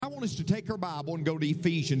want us to take our Bible and go to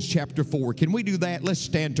Ephesians chapter 4. Can we do that? Let's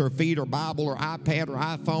stand to our feet, or Bible, or iPad, or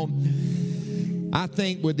iPhone. I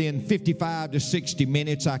think within 55 to 60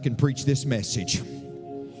 minutes I can preach this message.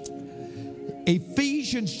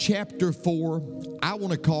 Ephesians chapter 4, I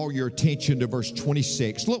want to call your attention to verse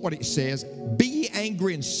 26. Look what it says. Be ye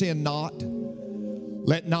angry and sin not.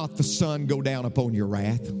 Let not the sun go down upon your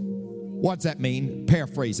wrath. What does that mean?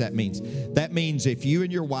 Paraphrase that means. That means if you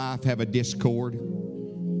and your wife have a discord,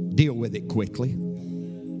 deal with it quickly.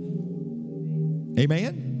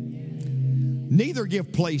 Amen? Neither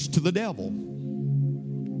give place to the devil.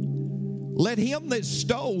 Let him that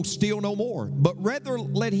stole steal no more, but rather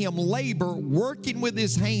let him labor, working with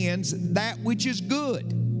his hands that which is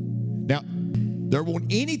good. Now, there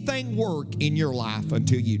won't anything work in your life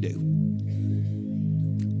until you do.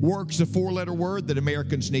 Work's a four-letter word that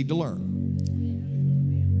Americans need to learn.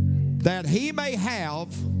 That he may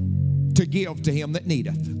have to give to him that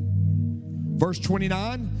needeth. Verse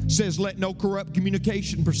 29 says, let no corrupt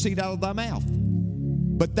communication proceed out of thy mouth,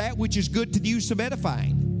 but that which is good to the use of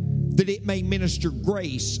edifying, that it may minister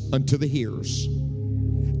grace unto the hearers.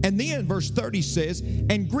 And then verse 30 says,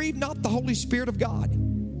 and grieve not the Holy Spirit of God,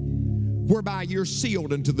 whereby you're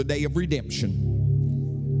sealed unto the day of redemption.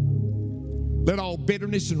 Let all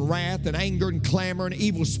bitterness and wrath and anger and clamor and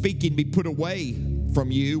evil speaking be put away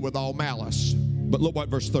from you with all malice. But look what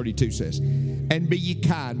verse 32 says. And be ye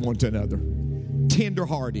kind one to another,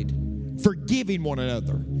 tenderhearted, forgiving one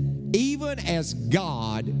another, even as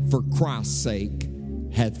God for Christ's sake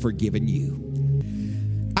hath forgiven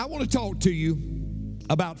you. I want to talk to you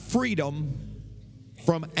about freedom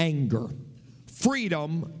from anger.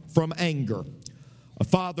 Freedom from anger. A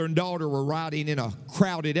father and daughter were riding in a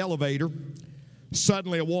crowded elevator.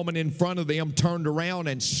 Suddenly a woman in front of them turned around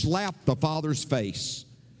and slapped the father's face.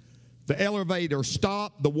 The elevator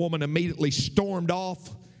stopped. The woman immediately stormed off,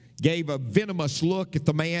 gave a venomous look at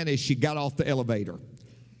the man as she got off the elevator.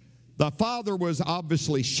 The father was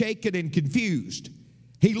obviously shaken and confused.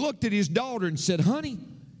 He looked at his daughter and said, honey,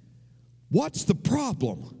 what's the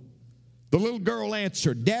problem? The little girl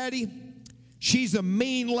answered, Daddy, she's a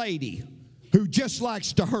mean lady who just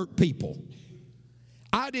likes to hurt people.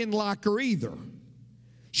 I didn't like her either.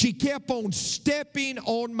 She kept on stepping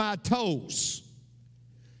on my toes.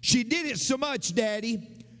 She did it so much, Daddy,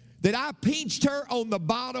 that I pinched her on the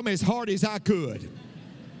bottom as hard as I could.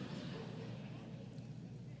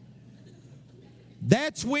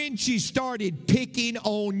 That's when she started picking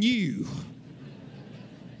on you.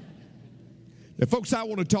 Now, folks, I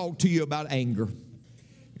want to talk to you about anger.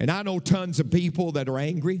 And I know tons of people that are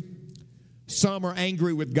angry. Some are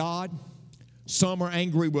angry with God. Some are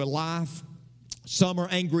angry with life. Some are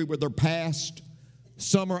angry with their past.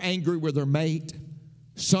 Some are angry with their mate.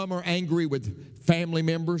 Some are angry with family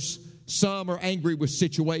members. Some are angry with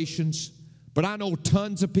situations. But I know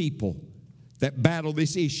tons of people that battle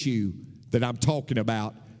this issue that I'm talking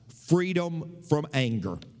about, freedom from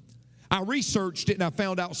anger. I researched it and I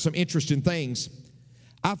found out some interesting things.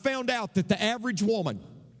 I found out that the average woman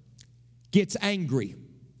gets angry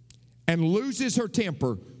and loses her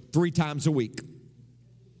temper 3 times a week.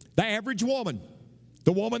 The average woman,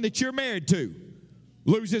 the woman that you're married to,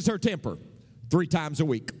 loses her temper 3 times a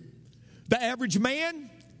week. The average man,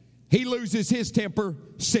 he loses his temper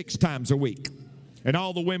 6 times a week. And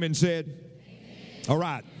all the women said, all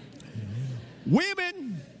right.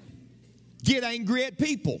 Women get angry at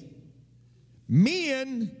people.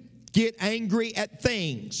 Men get angry at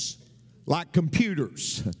things like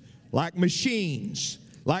computers, like machines,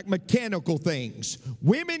 like mechanical things.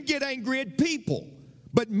 Women get angry at people,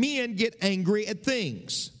 but men get angry at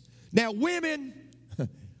things. Now, women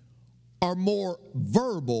are more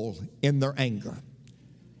verbal in their anger.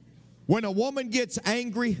 When a woman gets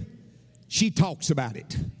angry, she talks about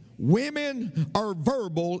it. Women are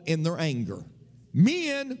verbal in their anger.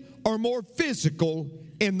 Men are more physical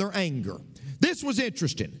in their anger. This was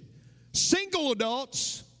interesting. Single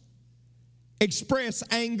adults express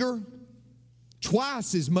anger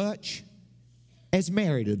twice as much as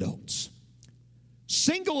married adults.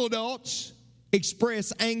 Single adults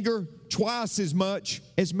express anger twice as much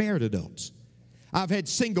as married adults. I've had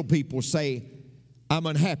single people say, I'm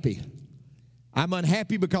unhappy. I'm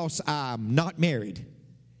unhappy because I'm not married.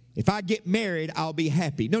 If I get married, I'll be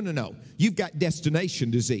happy. No. You've got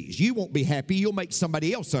destination disease. You won't be happy. You'll make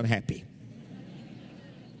somebody else unhappy.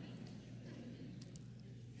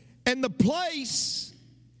 And the place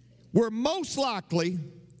we're most likely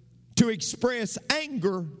to express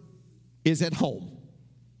anger is at home.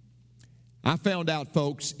 I found out,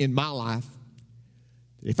 folks, in my life,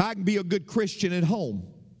 if I can be a good Christian at home,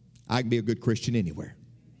 I can be a good Christian anywhere.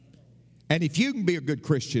 And if you can be a good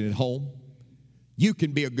Christian at home, you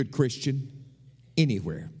can be a good Christian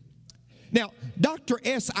anywhere. Now, Dr.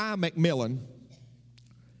 S.I. McMillan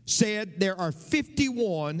said there are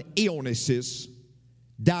 51 illnesses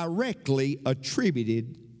directly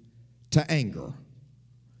attributed to anger.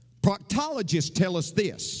 Proctologists tell us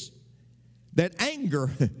this, that anger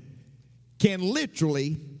can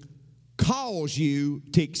literally cause you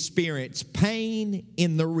to experience pain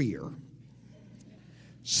in the rear.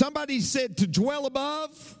 Somebody said to dwell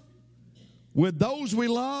above with those we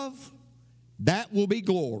love, that will be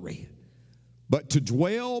glory. But to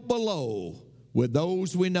dwell below with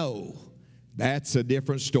those we know, that's a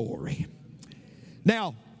different story.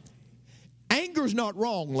 Now, anger's not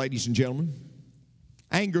wrong, ladies and gentlemen.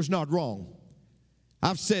 Anger's not wrong.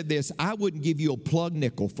 I've said this, I wouldn't give you a plug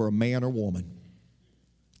nickel for a man or woman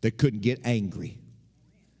that couldn't get angry.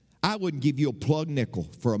 I wouldn't give you a plug nickel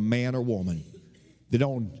for a man or woman that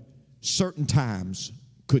on certain times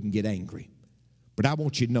couldn't get angry. But I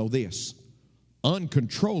want you to know this,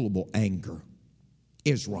 uncontrollable anger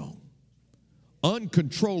is wrong.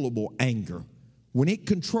 Uncontrollable anger, when it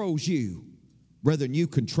controls you rather than you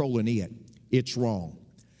controlling it, it's wrong.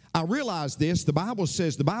 I realize this, the Bible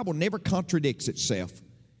says the Bible never contradicts itself.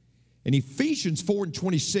 And Ephesians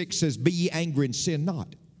 4:26 says, be ye angry and sin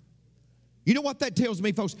not. You know what that tells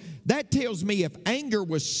me, folks? That tells me if anger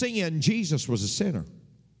was sin, Jesus was a sinner.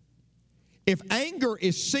 If anger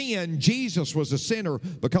is sin, Jesus was a sinner,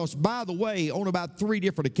 because, by the way, on about 3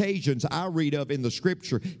 different occasions I read of in the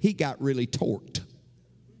Scripture, he got really torqued.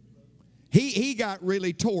 He got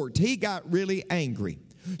really torqued. He got really angry.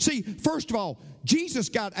 See, first of all, Jesus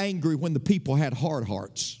got angry when the people had hard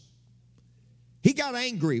hearts. He got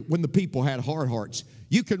angry when the people had hard hearts.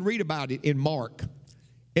 You can read about it in Mark,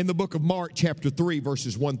 in the book of Mark, chapter 3,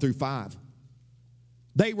 verses 1 through 5.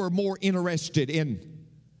 They were more interested in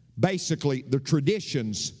basically the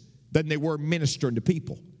traditions than they were ministering to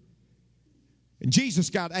people. And Jesus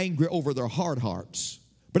got angry over their hard hearts.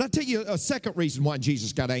 But I'll tell you a second reason why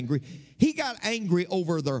Jesus got angry. He got angry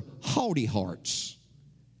over their haughty hearts.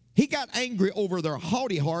 He got angry over their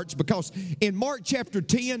haughty hearts because in Mark chapter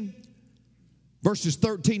 10, verses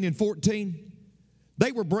 13 and 14,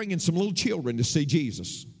 they were bringing some little children to see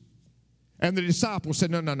Jesus. And the disciples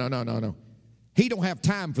said, no. He don't have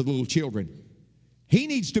time for the little children. He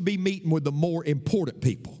needs to be meeting with the more important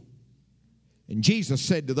people. And Jesus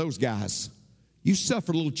said to those guys, you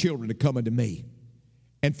suffer little children to come unto me,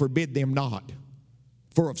 and forbid them not,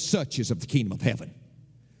 for of such is of the kingdom of heaven.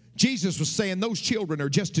 Jesus was saying those children are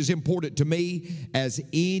just as important to me as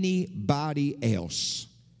anybody else.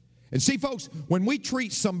 And see, folks, when we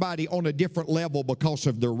treat somebody on a different level because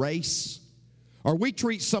of their race, or we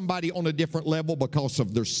treat somebody on a different level because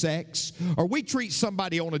of their sex, or we treat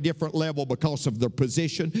somebody on a different level because of their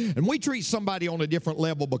position, and we treat somebody on a different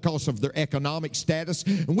level because of their economic status,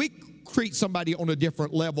 and we treat somebody on a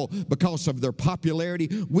different level because of their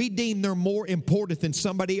popularity, we deem they're more important than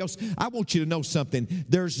somebody else. I want you to know something.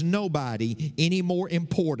 There's nobody any more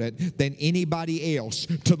important than anybody else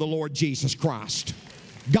to the Lord Jesus Christ.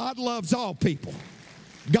 God loves all people.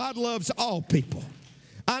 God loves all people.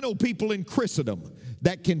 I know people in Christendom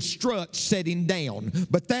that can strut sitting down,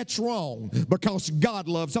 but that's wrong because God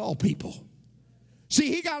loves all people.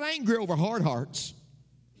 See, he got angry over hard hearts.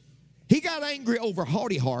 He got angry over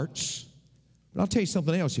haughty hearts. But I'll tell you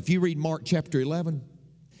something else. If you read Mark chapter 11,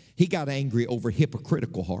 he got angry over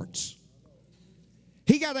hypocritical hearts.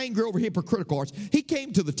 He got angry over hypocritical hearts. He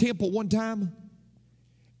came to the temple one time,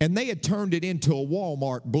 and they had turned it into a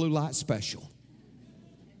Walmart blue light special.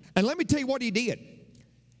 And let me tell you what he did.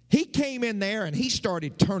 He came in there and he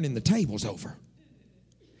started turning the tables over.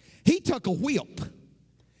 He took a whip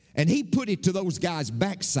and he put it to those guys'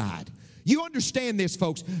 backside. You understand this,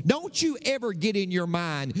 folks? Don't you ever get in your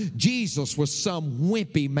mind Jesus was some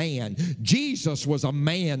wimpy man. Jesus was a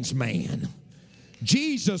man's man.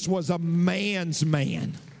 Jesus was a man's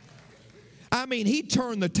man. I mean, he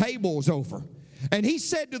turned the tables over. And he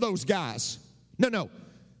said to those guys, no,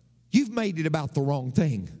 you've made it about the wrong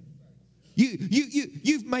thing.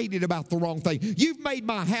 You've made it about the wrong thing. You've made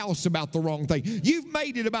my house about the wrong thing. You've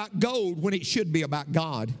made it about gold when it should be about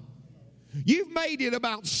God. You've made it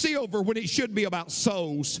about silver when it should be about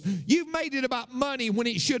souls. You've made it about money when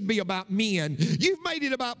it should be about men. You've made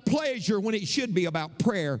it about pleasure when it should be about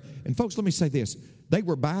prayer. And folks, let me say this. They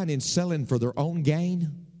were buying and selling for their own gain.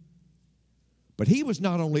 But he was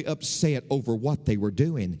not only upset over what they were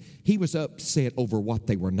doing, he was upset over what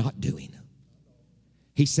they were not doing.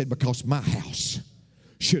 He said, because my house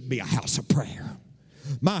should be a house of prayer.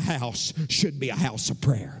 My house should be a house of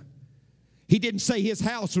prayer. He didn't say his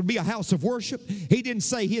house would be a house of worship. He didn't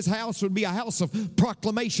say his house would be a house of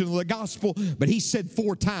proclamation of the gospel. But he said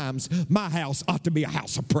 4 times, my house ought to be a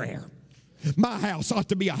house of prayer. My house ought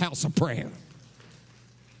to be a house of prayer.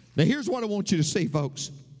 Now here's what I want you to see,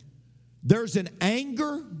 folks. There's an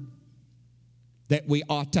anger that we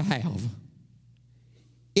ought to have.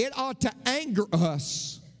 It ought to anger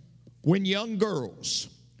us when young girls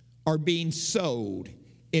are being sold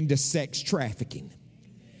into sex trafficking.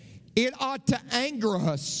 It ought to anger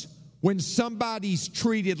us when somebody's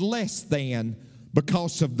treated less than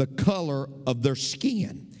because of the color of their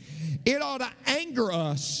skin. It ought to anger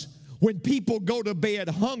us when people go to bed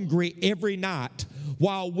hungry every night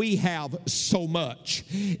while we have so much.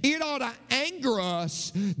 It ought to anger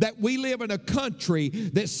us that we live in a country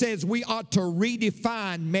that says we ought to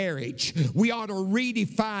redefine marriage. We ought to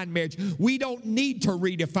redefine marriage. We don't need to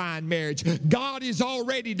redefine marriage. God has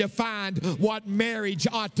already defined what marriage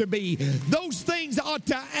ought to be. Those things ought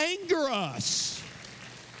to anger us.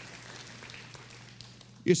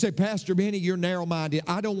 You say, Pastor Benny, you're narrow-minded.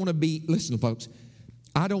 I don't want to be, listen folks,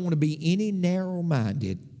 I don't want to be any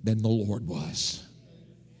narrow-minded than the Lord was.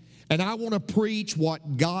 And I want to preach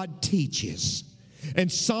what God teaches. And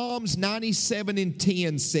Psalms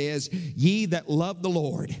 97:10 says, ye that love the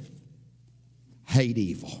Lord hate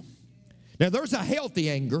evil. Now there's a healthy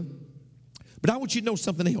anger, but I want you to know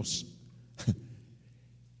something else.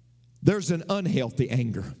 There's an unhealthy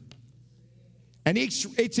anger. And it's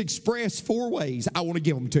expressed 4 ways. I want to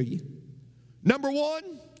give them to you. Number 1,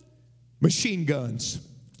 machine guns.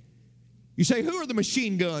 You say, who are the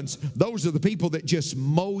machine guns? Those are the people that just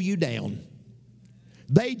mow you down.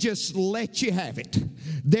 They just let you have it.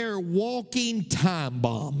 They're walking time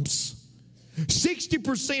bombs.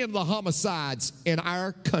 60% of the homicides in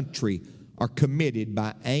our country are committed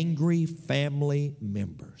by angry family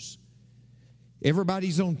members.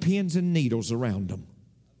 Everybody's on pins and needles around them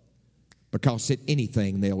because at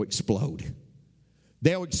anything they'll explode.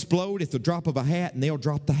 They'll explode at the drop of a hat and they'll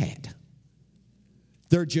drop the hat.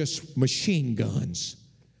 They're just machine guns.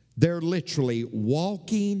 They're literally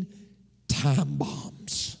walking time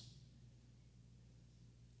bombs.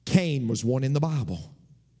 Cain was one in the Bible.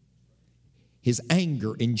 His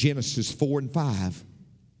anger in Genesis 4 and 5.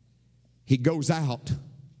 He goes out,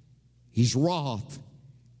 he's wroth,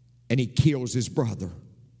 and he kills his brother.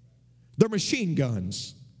 They're machine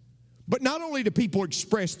guns. But not only do people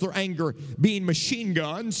express their anger being machine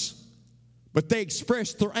guns, but they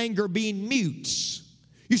express their anger being mutes.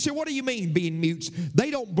 You say, what do you mean being mutes? They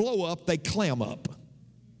don't blow up, they clam up.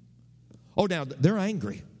 Oh, now, they're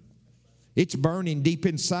angry. It's burning deep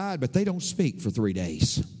inside, but they don't speak for 3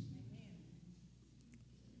 days.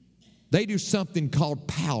 They do something called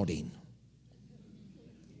pouting.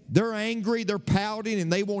 They're angry, they're pouting,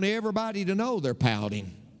 and they want everybody to know they're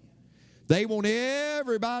pouting. They want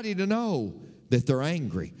everybody to know that they're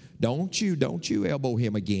angry. Don't you elbow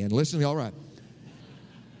him again. Listen, all right.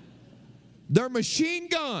 They're machine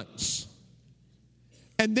guns.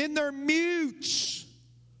 And then they're mutes.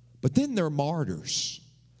 But then they're martyrs.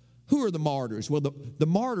 Who are the martyrs? Well, the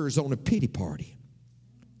martyrs on a pity party.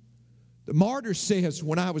 The martyr says,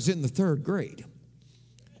 when I was in the 3rd grade,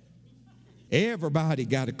 everybody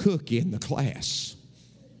got a cookie in the class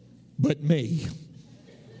but me.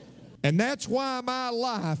 And that's why my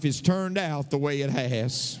life has turned out the way it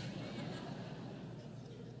has.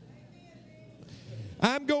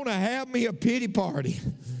 I'm going to have me a pity party.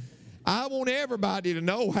 I want everybody to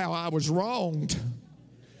know how I was wronged.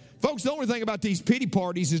 Folks, the only thing about these pity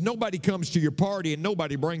parties is nobody comes to your party and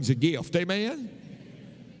nobody brings a gift. Amen?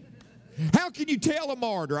 How can you tell a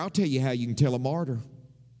martyr? I'll tell you how you can tell a martyr.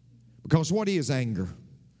 Because what is anger?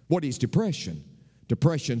 What is depression?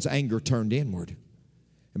 Depression's anger turned inward.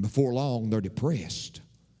 And before long, they're depressed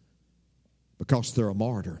because they're a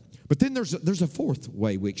martyr. But then there's a 4th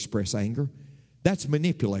way we express anger. That's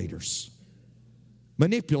manipulators.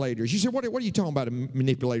 Manipulators. You say, what are you talking about,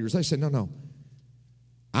 manipulators? They say, no.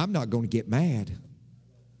 I'm not going to get mad,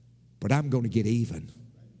 but I'm going to get even.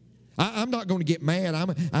 I'm not going to get mad.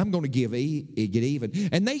 I'm going to get even.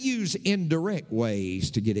 And they use indirect ways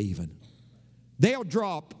to get even. They'll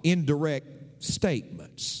drop indirect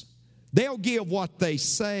statements. They'll give what they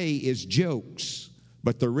say is jokes,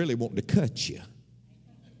 but they're really wanting to cut you.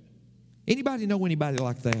 Anybody know anybody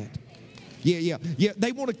like that? Yeah.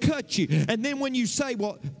 They want to cut you. And then when you say,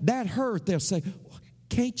 well, that hurt, they'll say,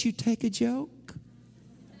 can't you take a joke?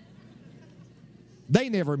 They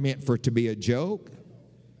never meant for it to be a joke.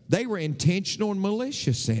 They were intentional and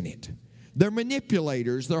malicious in it. They're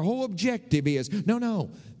manipulators. Their whole objective is, no,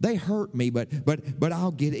 they hurt me, but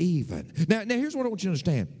I'll get even. Now here's what I want you to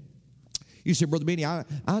understand. You say, Brother Benny, I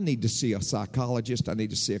need to see a psychologist. I need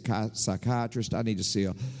to see a psychiatrist. I need to see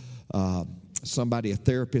somebody, a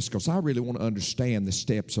therapist, because I really want to understand the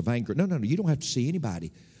steps of anger. No, you don't have to see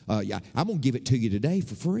anybody. I'm going to give it to you today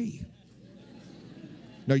for free.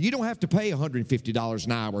 No, you don't have to pay $150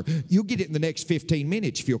 an hour. You'll get it in the next 15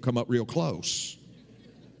 minutes if you'll come up real close.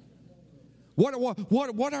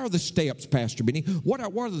 What are the steps, Pastor Benny? What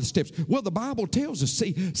are the steps? Well, the Bible tells us.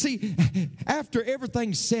 See, after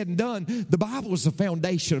everything's said and done, the Bible is the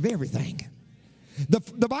foundation of everything.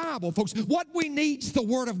 The Bible, folks, what we need is the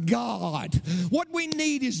Word of God. What we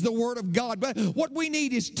need is the Word of God. But what we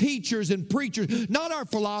need is teachers and preachers, not our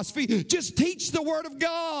philosophy. Just teach the Word of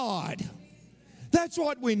God. That's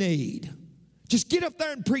what we need. Just get up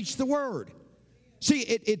there and preach the Word. See,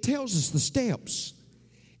 it tells us the steps.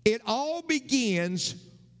 It all begins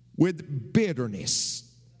with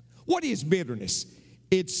bitterness. What is bitterness?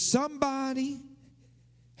 It's somebody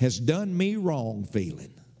has done me wrong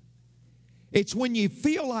feeling. It's when you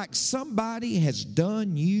feel like somebody has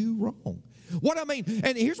done you wrong. What I mean,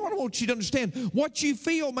 and here's what I want you to understand. What you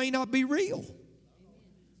feel may not be real,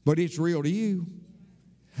 but it's real to you.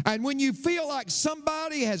 And when you feel like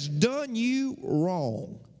somebody has done you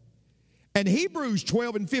wrong, and Hebrews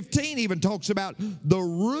 12 and 15 even talks about the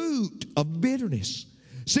root of bitterness.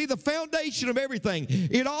 See, the foundation of everything,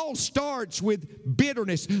 it all starts with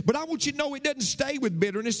bitterness. But I want you to know it doesn't stay with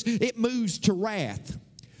bitterness. It moves to wrath.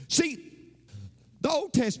 See, the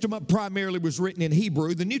Old Testament primarily was written in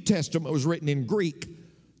Hebrew. The New Testament was written in Greek.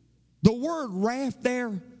 The word wrath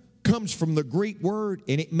there comes from the Greek word,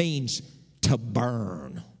 and it means to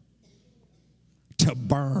burn. To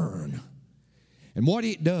burn. And what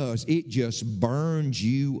it does, it just burns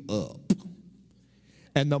you up.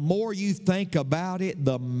 And the more you think about it,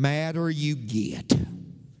 the madder you get.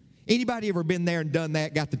 Anybody ever been there and done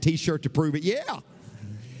that, got the t-shirt to prove it? Yeah.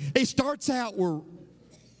 It starts out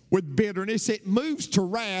with bitterness. It moves to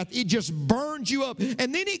wrath. It just burns you up.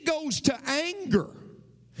 And then it goes to anger.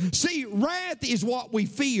 See, wrath is what we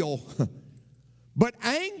feel. But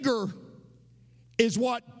anger is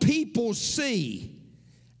what people see.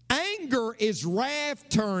 Anger is wrath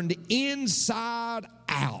turned inside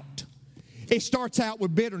out. It starts out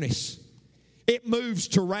with bitterness. It moves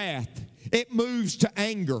to wrath. It moves to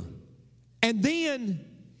anger. And then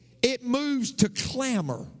it moves to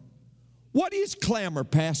clamor. What is clamor,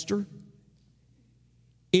 Pastor?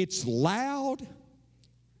 It's loud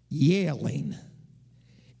yelling.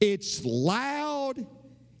 It's loud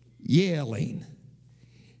yelling.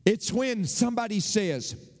 It's when somebody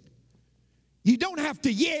says, you don't have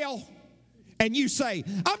to yell, and you say,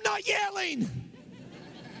 I'm not yelling.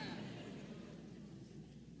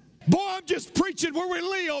 Boy, I'm just preaching where we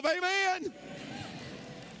live, amen?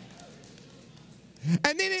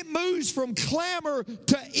 And then it moves from clamor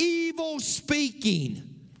to evil speaking.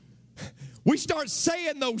 We start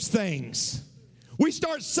saying those things. We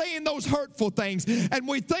start saying those hurtful things, and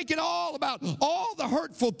we're thinking all about all the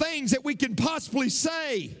hurtful things that we can possibly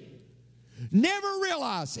say, never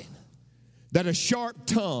realizing that a sharp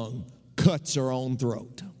tongue cuts our own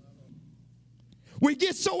throat. We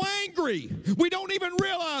get so angry, we don't even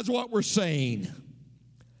realize what we're saying.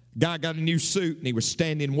 Guy got a new suit, and he was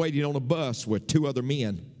standing waiting on a bus with two other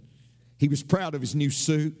men. He was proud of his new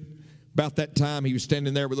suit. About that time, he was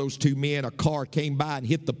standing there with those two men. A car came by and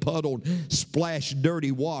hit the puddle and splashed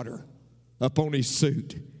dirty water up on his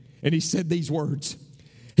suit. And he said these words.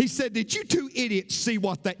 He said, did you two idiots see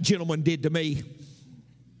what that gentleman did to me?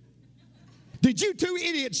 Did you two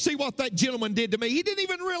idiots see what that gentleman did to me? He didn't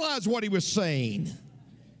even realize what he was saying.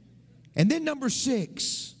 And then number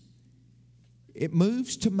 6, it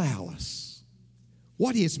moves to malice.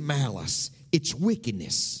 What is malice? It's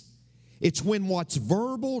wickedness. It's when what's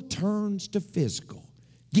verbal turns to physical.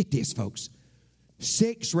 Get this, folks.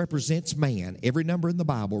 6 represents man. Every number in the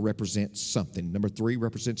Bible represents something. Number 3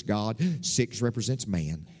 represents God. 6 represents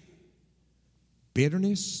man.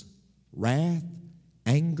 Bitterness, wrath,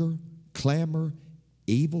 anger, clamor,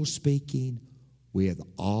 evil speaking with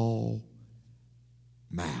all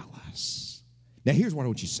malice. Now here's what I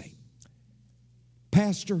want you to say.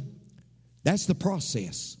 Pastor, that's the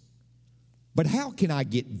process. But how can I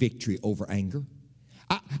get victory over anger?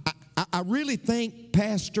 I really think,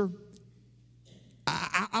 Pastor,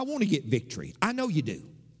 I want to get victory. I know you do.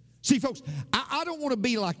 See, folks, I don't want to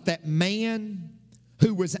be like that man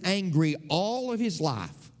who was angry all of his life.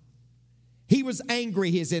 He was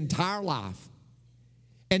angry his entire life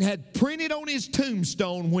and had printed on his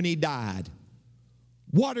tombstone when he died,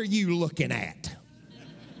 what are you looking at?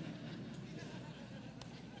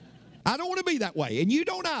 I don't want to be that way, and you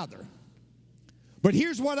don't either. But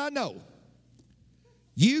here's what I know.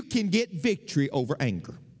 You can get victory over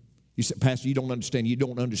anger. You say, Pastor, you don't understand. You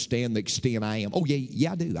don't understand the extent I am. Oh,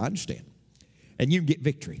 yeah, I do. I understand. And you can get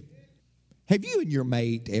victory. Have you and your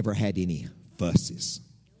mate ever had any fusses?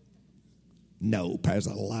 No,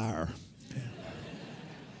 Pastor's a liar.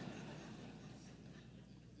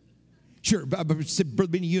 Sure, Brother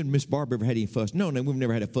Benny, you and Miss Barbara ever had any fuss? No, we've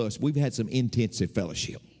never had a fuss. We've had some intensive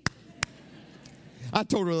fellowship. I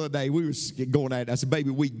told her the other day, we was going at it. I said,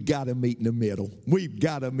 baby, we got to meet in the middle. We've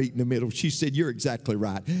got to meet in the middle. She said, you're exactly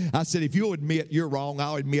right. I said, if you'll admit you're wrong,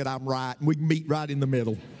 I'll admit I'm right, and we can meet right in the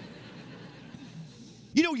middle.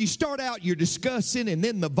 You know, you start out, you're discussing, and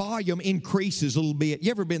then the volume increases a little bit.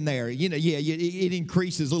 You ever been there? You know, it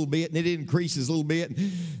increases a little bit, and it increases a little bit.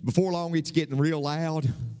 And before long, it's getting real loud.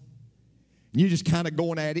 And you're just kind of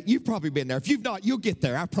going at it. You've probably been there. If you've not, you'll get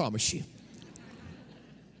there, I promise you.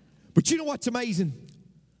 But you know what's amazing?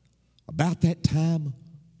 About that time,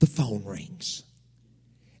 the phone rings.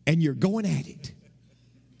 And you're going at it.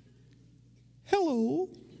 Hello.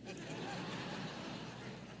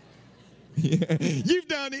 Yeah, you've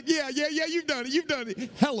done it. Yeah, you've done it. You've done it.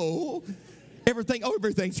 Hello.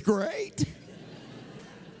 Everything's great.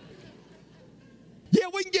 Yeah,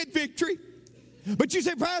 we can get victory. But you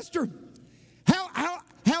say, Pastor,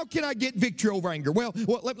 how can I get victory over anger? Well,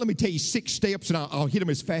 let me tell you 6 steps, and I'll hit them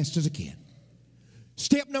as fast as I can.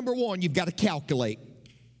 Step number 1, you've got to calculate.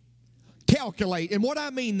 Calculate. And what I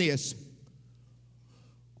mean this,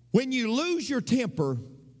 when you lose your temper,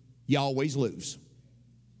 you always lose.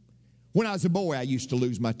 When I was a boy, I used to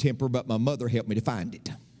lose my temper, but my mother helped me to find it.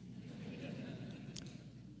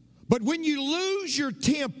 But when you lose your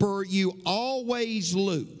temper, you always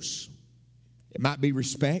lose. It might be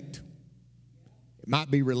respect. It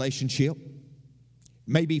might be relationship. It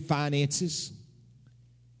may be finances.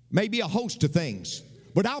 Maybe a host of things.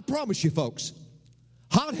 But I'll promise you, folks,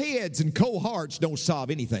 hot heads and cold hearts don't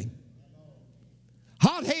solve anything.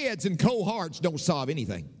 Hot heads and cold hearts don't solve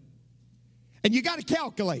anything. And you got to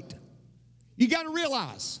calculate. You got to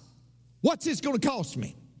realize, what's this going to cost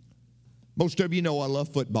me? Most of you know I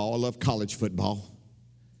love football. I love college football.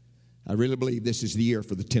 I really believe this is the year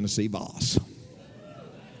for the Tennessee Vols.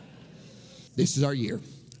 This is our year.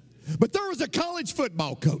 But there was a college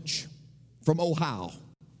football coach from Ohio.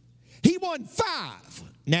 He won 5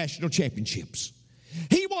 national championships.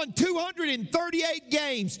 He won 238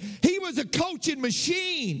 games. He was a coaching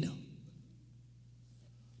machine.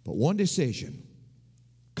 But one decision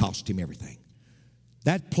cost him everything.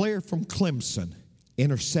 That player from Clemson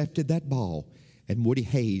intercepted that ball, and Woody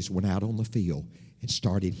Hayes went out on the field and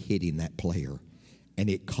started hitting that player. And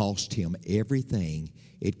it cost him everything.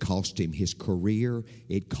 It cost him his career.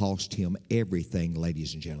 It cost him everything,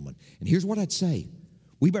 ladies and gentlemen. And here's what I'd say.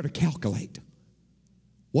 We better calculate.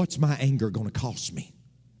 What's my anger going to cost me?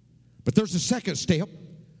 But there's a second step.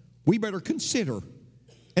 We better consider.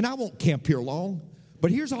 And I won't camp here long, but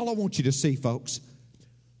here's all I want you to see, folks.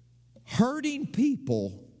 Hurting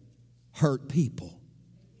people hurt people.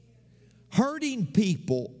 Hurting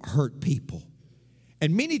people hurt people.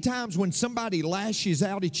 And many times when somebody lashes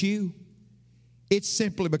out at you, it's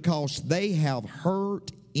simply because they have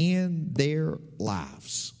hurt in their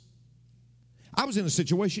lives. I was in a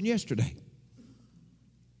situation yesterday.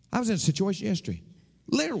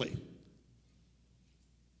 Literally.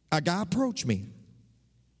 A guy approached me.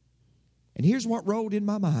 And here's what rode in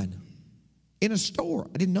my mind. In a store.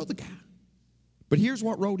 I didn't know the guy. But here's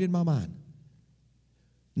what rode in my mind.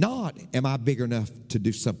 Not am I big enough to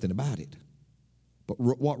do something about it. But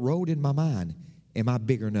what rode in my mind, am I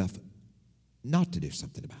big enough not to do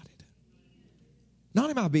something about it? Not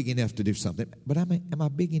am I big enough to do something, but am I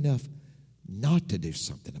big enough not to do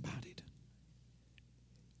something about it?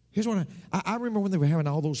 Here's what I remember when they were having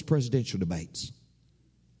all those presidential debates.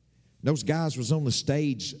 Those guys was on the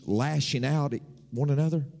stage lashing out at one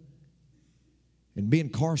another. And Ben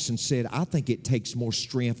Carson said, I think it takes more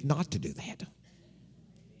strength not to do that.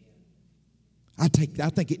 I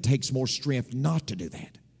think it takes more strength not to do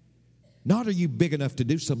that. Not are you big enough to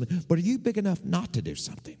do something, but are you big enough not to do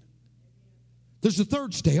something? There's a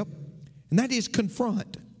third step, and that is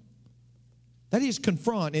confront. That is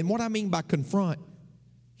confront. And what I mean by confront,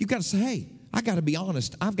 you've got to say, hey, I got to be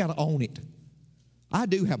honest. I've got to own it. I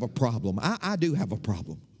do have a problem. I do have a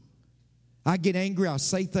problem. I get angry. I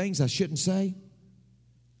say things I shouldn't say.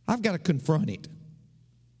 I've got to confront it.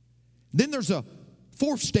 Then there's a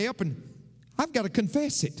fourth step, and I've got to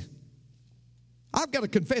confess it. I've got to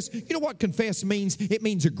confess. You know what confess means? It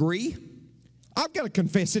means agree. I've got to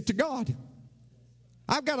confess it to God.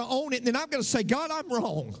 I've got to own it, and then I've got to say, God, I'm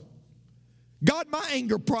wrong. God, my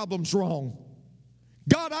anger problem's wrong.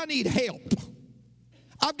 God, I need help.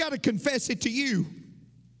 I've got to confess it to you.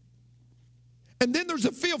 And then there's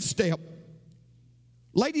a fifth step.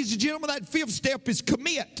 Ladies and gentlemen, that fifth step is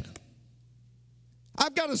commit.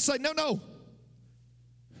 I've got to say, no.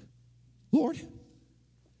 Lord,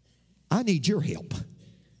 I need your help.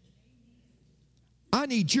 I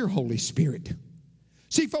need your Holy Spirit.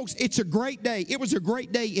 See, folks, it's a great day. It was a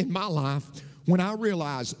great day in my life when I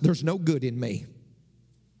realized there's no good in me.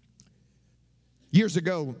 Years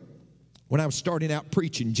ago, when I was starting out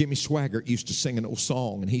preaching, Jimmy Swaggart used to sing an old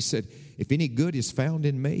song, and he said, if any good is found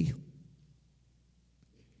in me,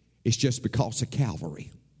 it's just because of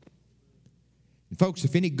Calvary. And folks,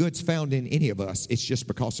 if any good's found in any of us, it's just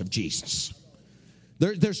because of Jesus.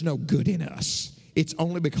 There's no good in us. It's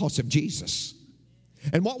only because of Jesus.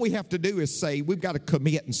 And what we have to do is say, we've got to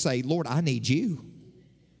commit and say, Lord, I need you.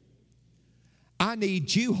 I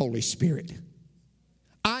need you, Holy Spirit.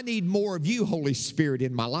 I need more of you, Holy Spirit,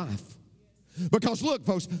 in my life. Because look,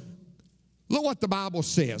 folks, look what the Bible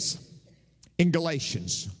says in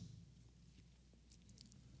Galatians.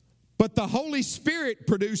 But the Holy Spirit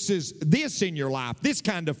produces this in your life, this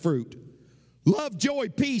kind of fruit. Love, joy,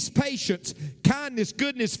 peace, patience, kindness,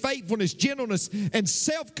 goodness, faithfulness, gentleness, and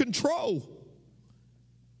self-control.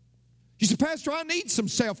 You say, Pastor, I need some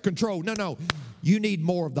self-control. No. You need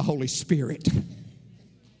more of the Holy Spirit.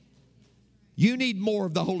 You need more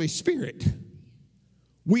of the Holy Spirit.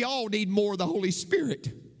 We all need more of the Holy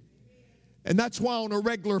Spirit. And that's why on a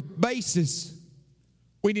regular basis,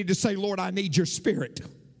 we need to say, Lord, I need your Spirit.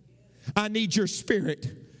 I need your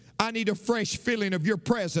Spirit. I need a fresh feeling of your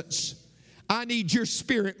presence. I need your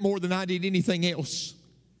Spirit more than I need anything else.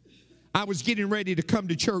 I was getting ready to come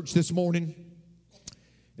to church this morning,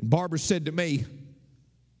 and Barbara said to me,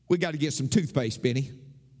 we got to get some toothpaste, Benny.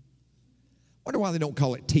 Wonder why they don't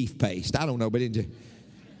call it teeth paste. I don't know, but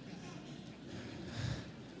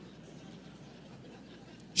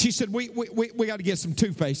she said, we got to get some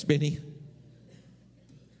toothpaste, Benny.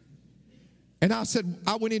 And I said,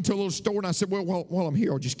 I went into a little store and I said, well, while I'm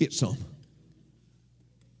here, I'll just get some.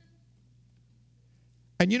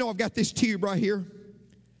 And you know, I've got this tube right here.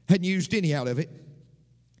 Hadn't used any out of it.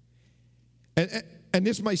 And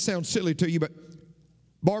this may sound silly to you, but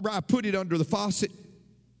Barbara, I put it under the faucet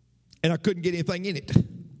and I couldn't get anything in it.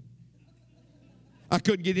 I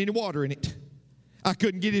couldn't get any water in it. I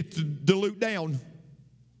couldn't get it to dilute down.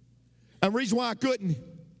 And the reason why I couldn't,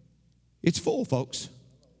 it's full, folks.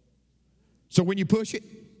 So when you push it,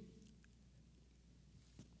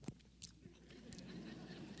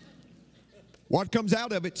 what comes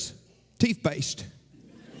out of it's teeth paste.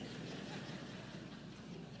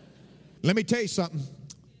 Let me tell you something.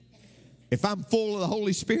 If I'm full of the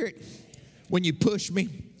Holy Spirit, when you push me,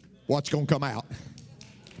 what's going to come out?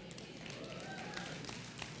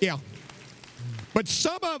 Yeah. But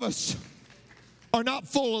some of us are not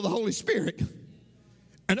full of the Holy Spirit,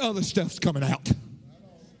 and other stuff's coming out.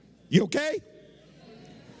 You okay?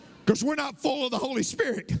 Because we're not full of the Holy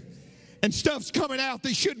Spirit, and stuff's coming out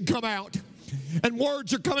that shouldn't come out. And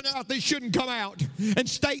words are coming out that shouldn't come out. And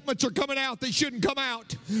statements are coming out that shouldn't come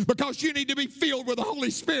out. Because you need to be filled with the Holy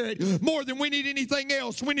Spirit. More than we need anything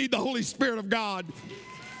else, we need the Holy Spirit of God.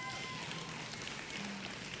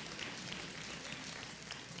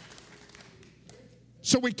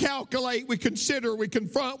 So we calculate, we consider, we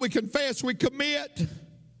confront, we confess, we commit.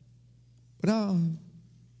 But I'll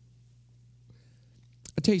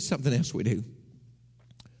tell you something else we do.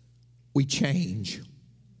 We change.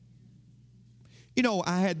 You know,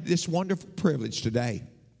 I had this wonderful privilege today.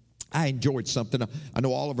 I enjoyed something. I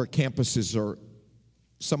know all of our campuses are,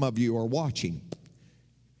 some of you are watching.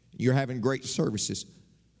 You're having great services.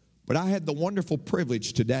 But I had the wonderful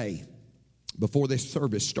privilege today, before this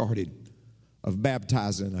service started, of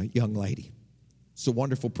baptizing a young lady. It's a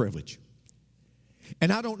wonderful privilege.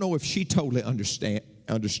 And I don't know if she totally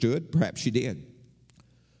understood. Perhaps she did.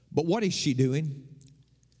 But what is she doing?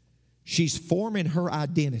 She's forming her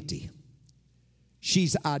identity.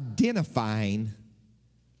 She's identifying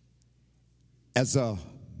as a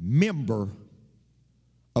member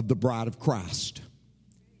of the bride of Christ.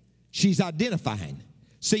 She's identifying.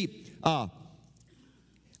 See, I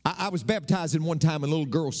was baptizing one time, and a little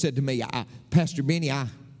girl said to me, Pastor Benny,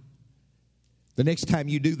 the next time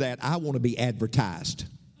you do that, I want to be advertised.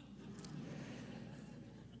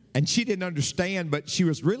 And she didn't understand, but she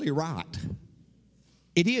was really right.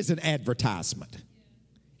 It is an advertisement.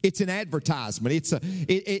 It's an advertisement.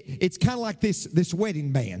 It's kind of like this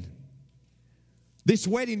wedding band. This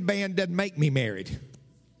wedding band doesn't make me married.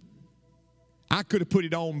 I could have put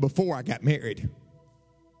it on before I got married.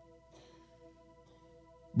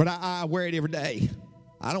 But I wear it every day.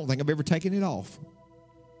 I don't think I've ever taken it off.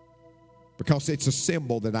 Because it's a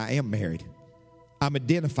symbol that I am married. I'm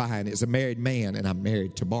identifying as a married man, and I'm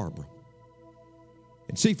married to Barbara.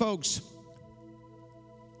 And see, folks,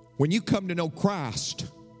 when you come to know Christ,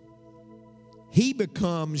 He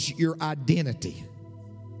becomes your identity.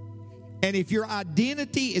 And if your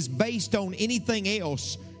identity is based on anything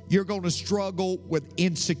else, you're going to struggle with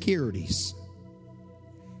insecurities.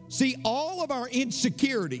 See, all of our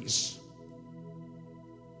insecurities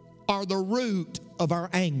are the root of our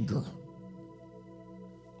anger.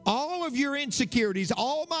 All of your insecurities,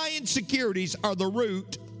 all my insecurities are the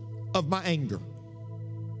root of my anger.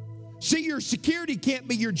 See, your security can't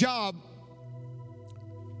be your job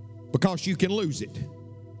because you can lose it.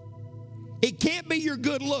 It can't be your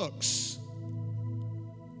good looks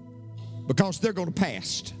because they're going to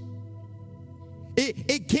pass.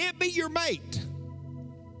 It can't be your mate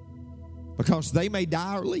because they may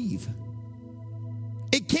die or leave.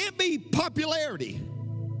 It can't be popularity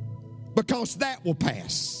because that will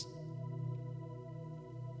pass.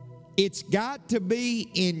 It's got to be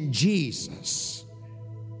in Jesus,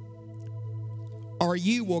 or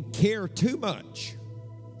you will care too much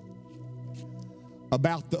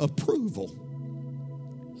about the approval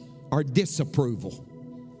or disapproval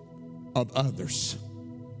of others.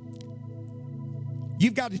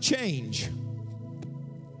 You've got to change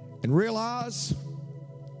and realize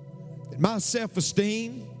that my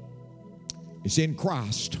self-esteem is in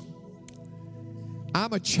Christ.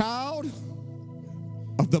 I'm a child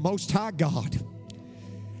of the Most High God,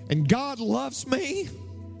 and God loves me.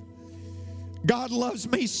 God loves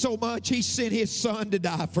me so much, He sent His Son to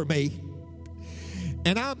die for me.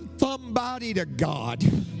 And I'm somebody to God.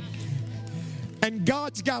 And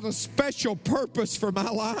God's got a special purpose for my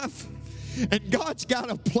life. And God's got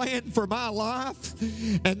a plan for my life,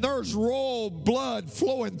 and there's royal blood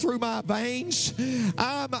flowing through my veins.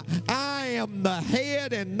 I am the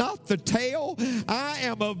head and not the tail. I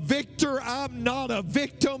am a victor. I'm not a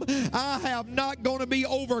victim. I have not going to be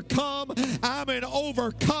overcome. I'm an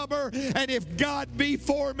overcomer. And if God be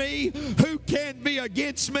for me, who can be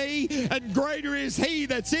against me? And greater is He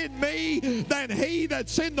that's in me than he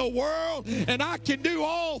that's in the world. And I can do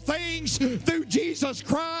all things through Jesus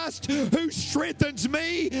Christ, who strengthens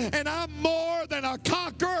me, and I'm more than a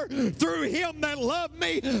conqueror through Him that loved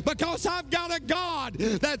me, because I've got a God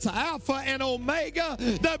that's Alpha and Omega,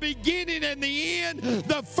 the beginning and the end,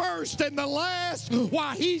 the first and the last.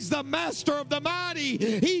 Why, He's the master of the mighty.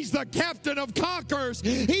 He's the captain of conquerors.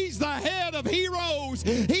 He's the head of heroes.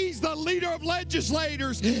 He's the leader of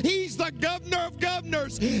legislators. He's the governor of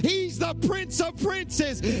governors. He's the prince of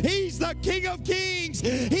princes. He's the king of kings.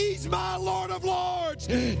 He's my Lord of lords.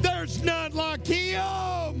 There's none like Him.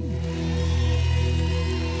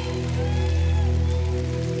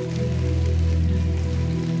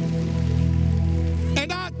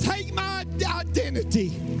 And I take my identity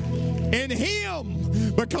in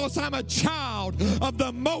Him because I'm a child of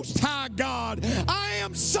the Most High God. I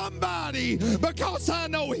am somebody because I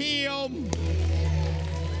know Him.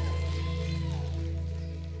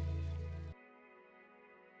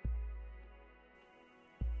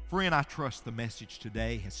 Friend, I trust the message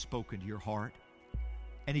today has spoken to your heart.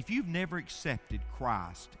 And if you've never accepted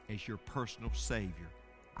Christ as your personal Savior,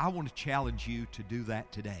 I want to challenge you to do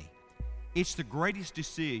that today. It's the greatest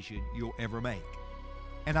decision you'll ever make.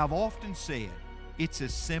 And I've often said it's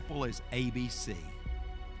as simple as ABC.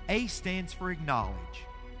 A stands for acknowledge.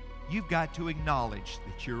 You've got to acknowledge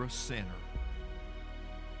that you're a sinner.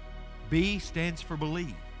 B stands for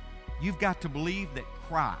believe. You've got to believe that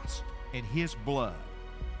Christ and His blood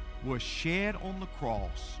was shed on the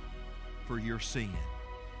cross for your sin.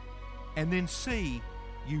 And then C,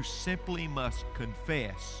 you simply must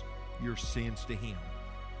confess your sins to Him.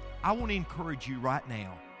 I want to encourage you right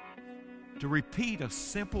now to repeat a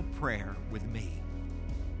simple prayer with me.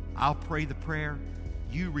 I'll pray the prayer,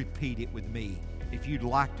 you repeat it with me if you'd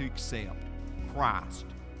like to accept Christ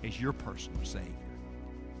as your personal Savior.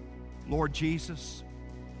 Lord Jesus,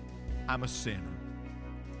 I'm a sinner.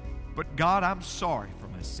 But God, I'm sorry for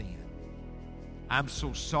my sin. I'm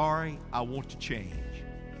so sorry. I want to change.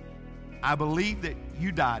 I believe that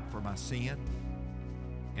You died for my sin,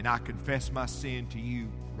 and I confess my sin to You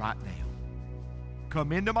right now.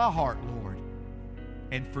 Come into my heart, Lord,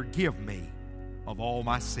 and forgive me of all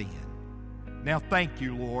my sin. Now thank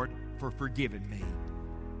You, Lord, for forgiving me.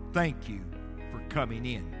 Thank You for coming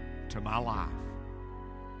in to my life.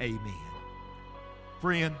 Amen.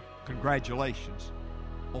 Friend, congratulations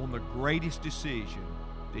on the greatest decision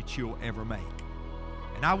that you'll ever make.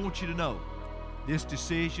 And I want you to know, this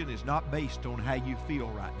decision is not based on how you feel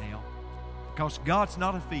right now, because God's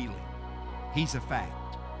not a feeling. He's a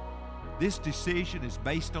fact. This decision is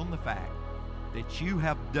based on the fact that you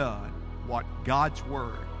have done what God's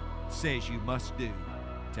Word says you must do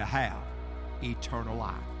to have eternal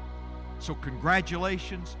life. So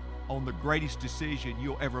congratulations on the greatest decision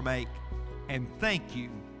you'll ever make, and thank you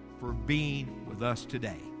for being with us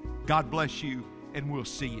today. God bless you, and we'll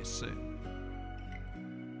see you soon.